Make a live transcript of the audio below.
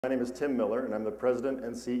My name is Tim Miller, and I'm the President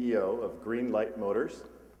and CEO of GreenLite Motors.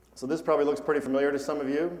 So this probably looks pretty familiar to some of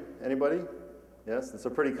you. Anybody? Yes, it's a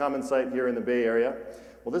pretty common sight here in the Bay Area.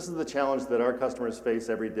 Well, this is the challenge that our customers face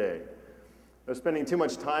every day. They're spending too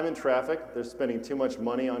much time in traffic, they're spending too much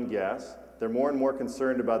money on gas, they're more and more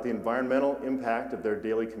concerned about the environmental impact of their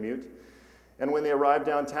daily commute, and when they arrive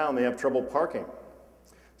downtown, they have trouble parking.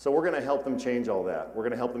 So we're going to help them change all that. We're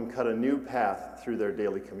going to help them cut a new path through their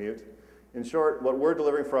daily commute. In short, what we're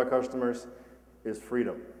delivering for our customers is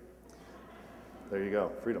freedom. There you go,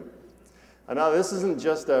 freedom. And now this isn't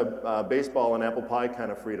just a baseball and apple pie kind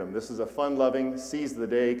of freedom. This is a fun-loving,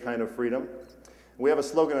 seize-the-day kind of freedom. We have a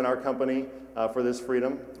slogan in our company for this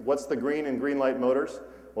freedom. What's the green in GreenLite Motors?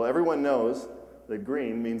 Well, everyone knows that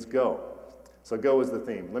green means go. So go is the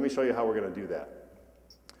theme. Let me show you how we're going to do that.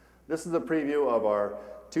 This is a preview of our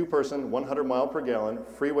two-person, 100 mile per gallon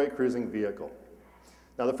freeway cruising vehicle.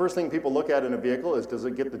 Now, the first thing people look at in a vehicle is, does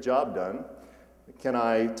it get the job done? Can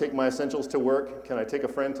I take my essentials to work? Can I take a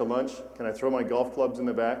friend to lunch? Can I throw my golf clubs in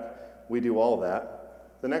the back? We do all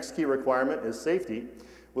that. The next key requirement is safety.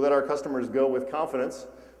 We let our customers go with confidence.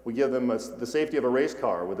 We give them the safety of a race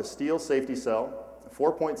car with a steel safety cell,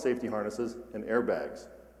 4-point safety harnesses, and airbags.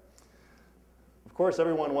 Of course,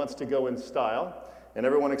 everyone wants to go in style, and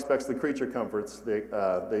everyone expects the creature comforts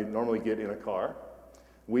they normally get in a car.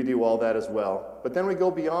 We do all that as well. But then we go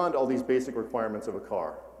beyond all these basic requirements of a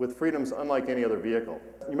car with freedoms unlike any other vehicle.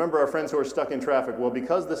 You remember our friends who are stuck in traffic? Well,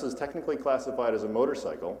 because this is technically classified as a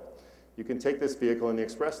motorcycle, you can take this vehicle in the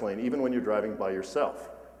express lane even when you're driving by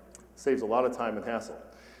yourself. Saves a lot of time and hassle.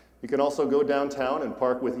 You can also go downtown and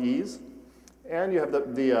park with ease, and you have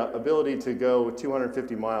the ability to go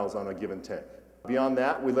 250 miles on a given tank. Beyond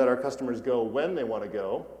that, we let our customers go when they want to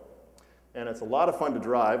go, and it's a lot of fun to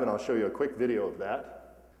drive, and I'll show you a quick video of that.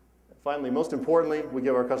 Finally, most importantly, we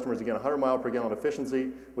give our customers, again, 100 mile per gallon efficiency,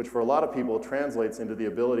 which for a lot of people translates into the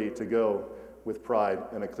ability to go with pride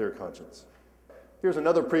and a clear conscience. Here's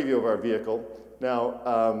another preview of our vehicle.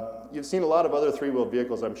 Now, you've seen a lot of other three-wheel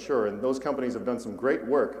vehicles, I'm sure, and those companies have done some great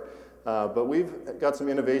work, but we've got some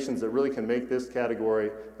innovations that really can make this category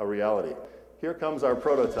a reality. Here comes our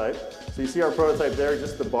prototype. So you see our prototype there,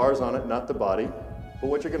 just the bars on it, not the body. But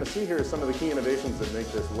what you're going to see here is some of the key innovations that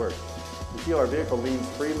make this work. You see our vehicle leans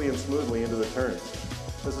freely and smoothly into the turns.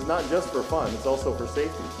 This is not just for fun, it's also for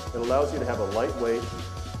safety. It allows you to have a lightweight,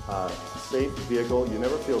 safe vehicle. You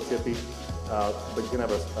never feel tippy, but you can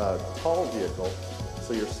have a tall vehicle,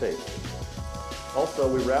 so you're safe. Also,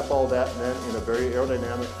 we wrap all that then in a very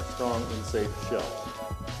aerodynamic, strong, and safe shell.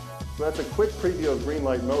 So that's a quick preview of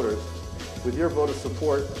GreenLite Motors. With your vote of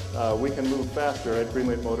support, we can move faster at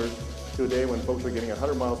GreenLite Motors to a day when folks are getting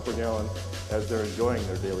 100 miles per gallon as they're enjoying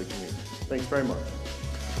their daily commute. Thanks very much.